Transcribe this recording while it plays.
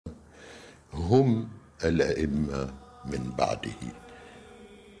هم الأئمة من بعده،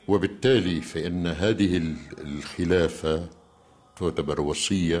 وبالتالي فإن هذه الخلافة تعتبر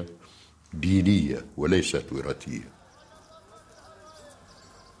وصية دينية وليست وراثية.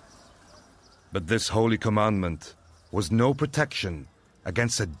 But this holy commandment was no protection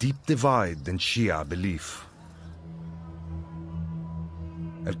against a deep divide in Shia belief.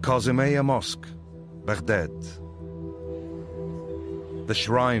 Al-Kazimiyya Mosque, Baghdad. The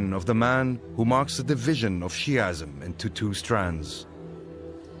shrine of the man who marks the division of Shi'ism into two strands.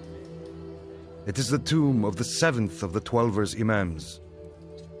 It is the tomb of the 7th of the 12 Imams,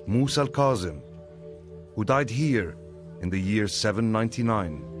 Musa al-Kazim, who died here in the year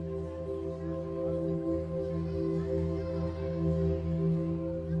 799.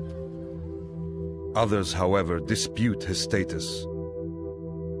 Others, however, dispute his status.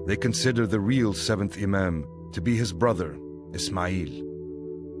 They consider the real 7th Imam to be his brother, Ismail.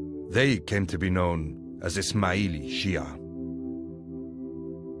 They came to be known as Ismaili Shia.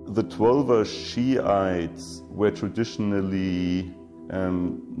 The 12 Shiites were traditionally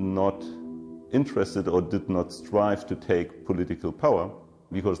not interested or did not strive to take political power,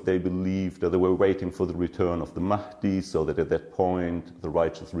 because they believed that they were waiting for the return of the Mahdi, so that at that point the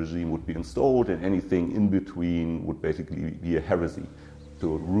righteous regime would be installed, and anything in between would basically be a heresy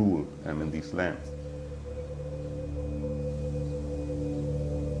to rule in these lands.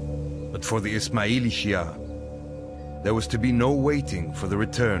 But for the Ismaili Shia, there was to be no waiting for the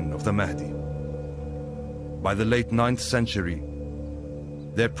return of the Mahdi. By the late 9th century,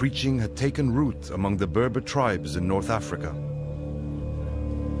 their preaching had taken root among the Berber tribes in North Africa.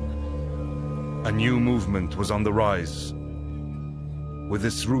 A new movement was on the rise, with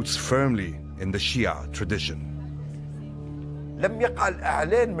its roots firmly in the Shia tradition. لم يقع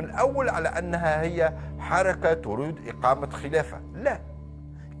الإعلان من أول على أنها هي حركة تريد إقامة خلافة، لا،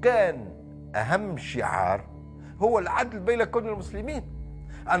 كان أهم شعار هو العدل بين كل المسلمين،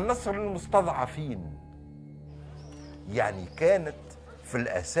 النصر للمستضعفين. يعني كانت في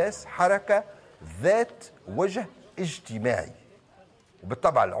الأساس حركة ذات وجه اجتماعي،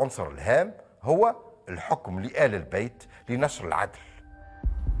 وبالطبع العنصر الهام هو الحكم لآل البيت لنشر العدل.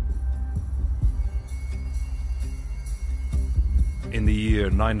 In the year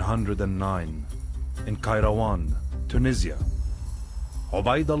 909, in Kairouan, Tunisia,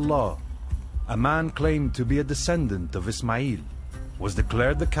 Ubaydullah, a man claimed to be a descendant of Ismail, was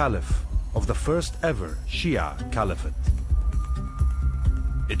declared the Caliph of the first ever Shia Caliphate.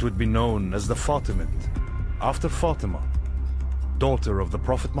 It would be known as the Fatimid, after Fatima, daughter of the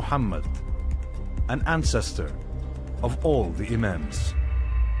Prophet Muhammad, an ancestor of all the Imams.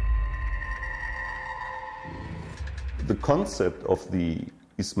 The concept of the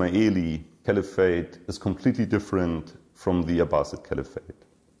Ismaili Caliphate is completely different from the Abbasid Caliphate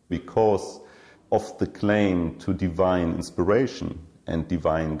because of the claim to divine inspiration and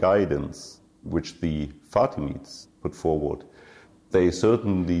divine guidance which the Fatimids put forward. They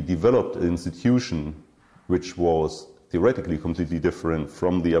certainly developed an institution which was theoretically completely different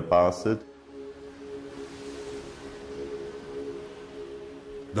from the Abbasid.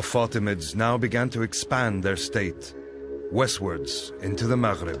 The Fatimids now began to expand their state westwards into the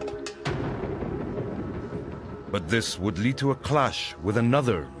Maghreb. But this would lead to a clash with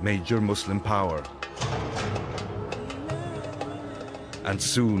another major Muslim power. And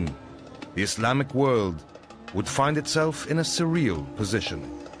soon, the Islamic world would find itself in a surreal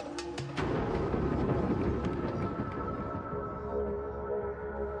position.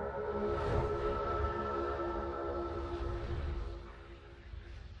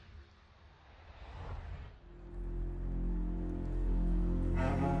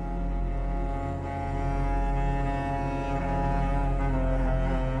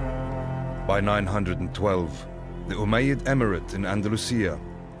 By 912, the Umayyad Emirate in Andalusia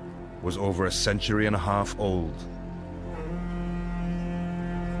was over a century and a half old.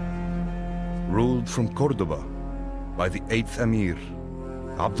 Ruled from Cordoba by the 8th Emir,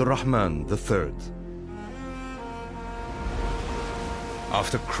 Abdurrahman III.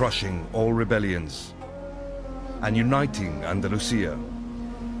 After crushing all rebellions and uniting Andalusia,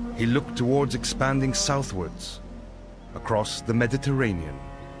 he looked towards expanding southwards across the Mediterranean.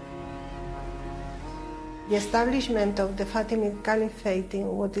 The establishment of the Fatimid Caliphate in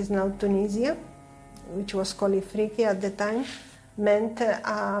what is now Tunisia, which was called Ifriqiya at the time, meant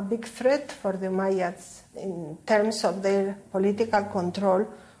a big threat for the Umayyads in terms of their political control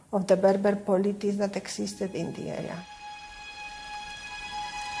of the Berber polities that existed in the area.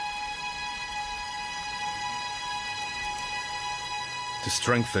 To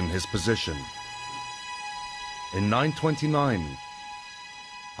strengthen his position, in 929,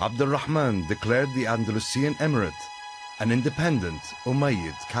 Abd al-Rahman declared the Andalusian Emirate an independent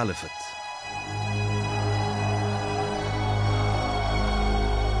Umayyad Caliphate.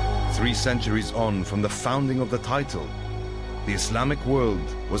 3 centuries on from the founding of the title, the Islamic world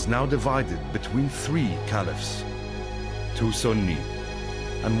was now divided between 3 caliphs, 2 Sunni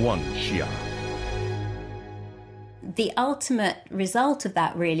and 1 Shia. The ultimate result of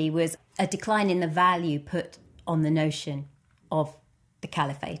that really was a decline in the value put on the notion of the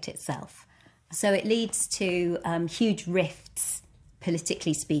caliphate itself. So it leads to huge rifts,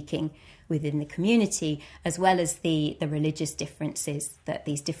 politically speaking, within the community, as well as the religious differences that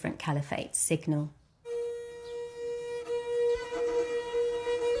these different caliphates signal.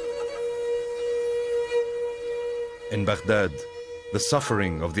 In Baghdad, the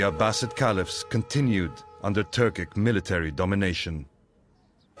suffering of the Abbasid caliphs continued under Turkic military domination.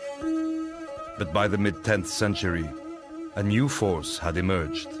 But by the mid-10th century, a new force had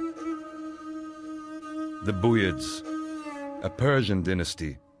emerged. The Buyids, a Persian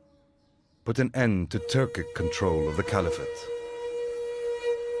dynasty, put an end to Turkic control of the caliphate.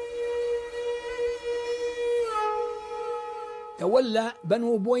 تولى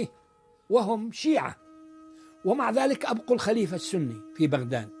بنو بويه وهم شيعة، ومع ذلك أبقوا الخليفة السني في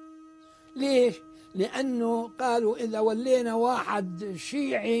بغداد. ليش؟ لأنه قالوا إذا ولينا واحد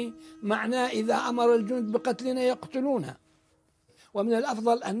شيعي معناه إذا أمر الجند بقتلنا يقتلونه، ومن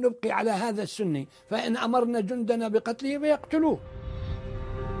الأفضل أن نبقي على هذا السني، فإن أمرنا جندنا بقتله فيقتلوه.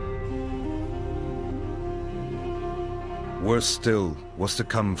 Worse still was to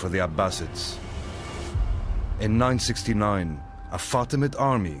come for the Abbasids. In 969, a Fatimid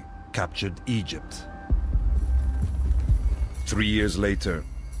army captured Egypt. 3 years later,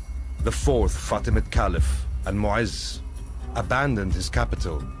 the 4th Fatimid Caliph, Al-Mu'izz, abandoned his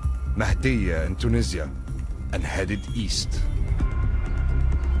capital, Mahdiya in Tunisia, and headed east.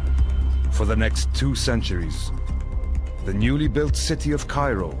 For the next 2 centuries, the newly built city of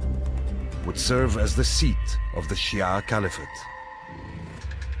Cairo would serve as the seat of the Shia Caliphate.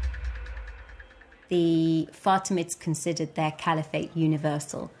 The Fatimids considered their caliphate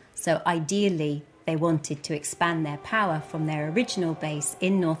universal, so ideally they wanted to expand their power from their original base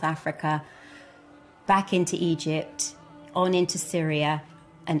in North Africa back into Egypt, on into Syria,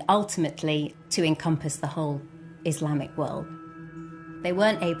 and ultimately to encompass the whole Islamic world. They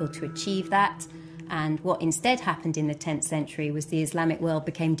weren't able to achieve that, and what instead happened in the 10th century was the Islamic world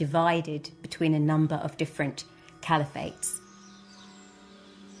became divided between a number of different caliphates.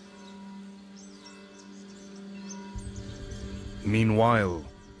 Meanwhile,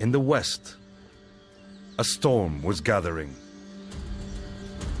 in the west, a storm was gathering.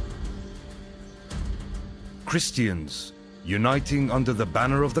 Christians, uniting under the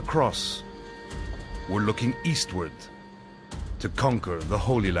banner of the cross, were looking eastward to conquer the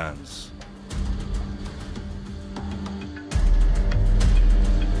Holy Lands.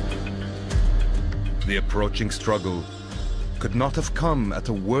 The approaching struggle could not have come at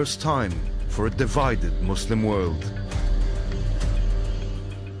a worse time for a divided Muslim world,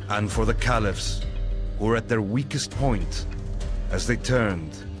 and for the caliphs who were at their weakest point as they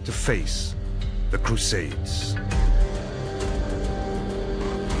turned to face the Crusades.